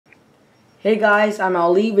Hey guys, I'm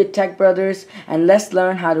Ali with Tech Brothers, and let's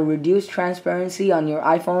learn how to reduce transparency on your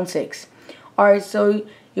iPhone 6. Alright, so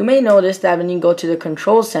you may notice that when you go to the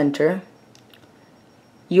control center,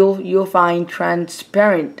 you'll find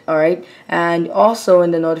transparent, alright, and also in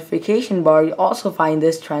the notification bar you also find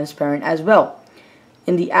this transparent as well.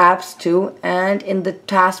 In the apps too, and in the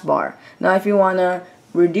taskbar. Now if you want to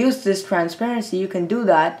reduce this transparency, you can do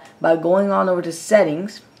that by going on over to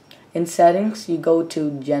settings. In settings you go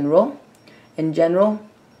to general. In general,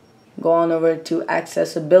 go on over to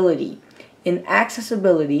accessibility. In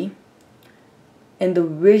accessibility, in the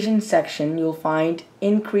vision section, you'll find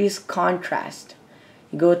increase contrast.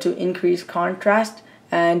 You go to increase contrast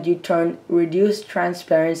and you turn reduce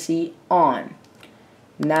transparency on.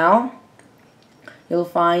 Now, you'll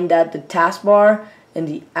find that the taskbar, in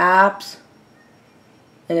the apps,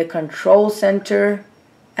 in the control center,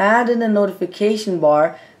 and in the notification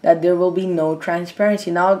bar, that there will be no transparency.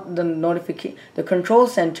 Now the control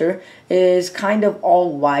center is kind of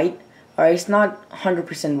all white, or it's not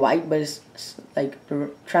 100% white, but it's like the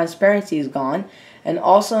transparency is gone. And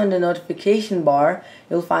also in the notification bar,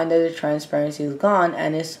 you'll find that the transparency is gone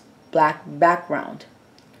and it's black background.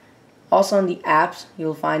 Also in the apps,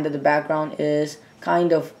 you'll find that the background is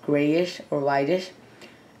kind of grayish or whitish,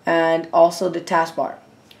 and also the taskbar.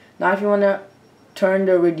 Now if you want to turn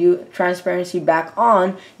the transparency back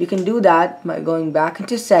on, you can do that by going back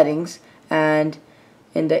into settings, and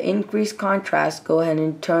in the increase contrast, go ahead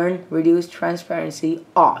and turn reduce transparency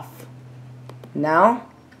off. Now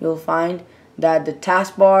you'll find that the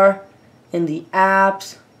taskbar, in the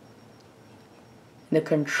apps, in the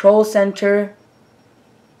control center,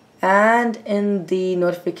 and in the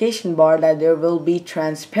notification bar, that there will be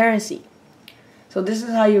transparency. So this is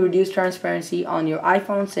how you reduce transparency on your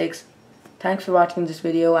iPhone 6. Thanks for watching this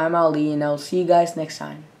video. I'm Ali, and I'll see you guys next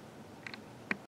time.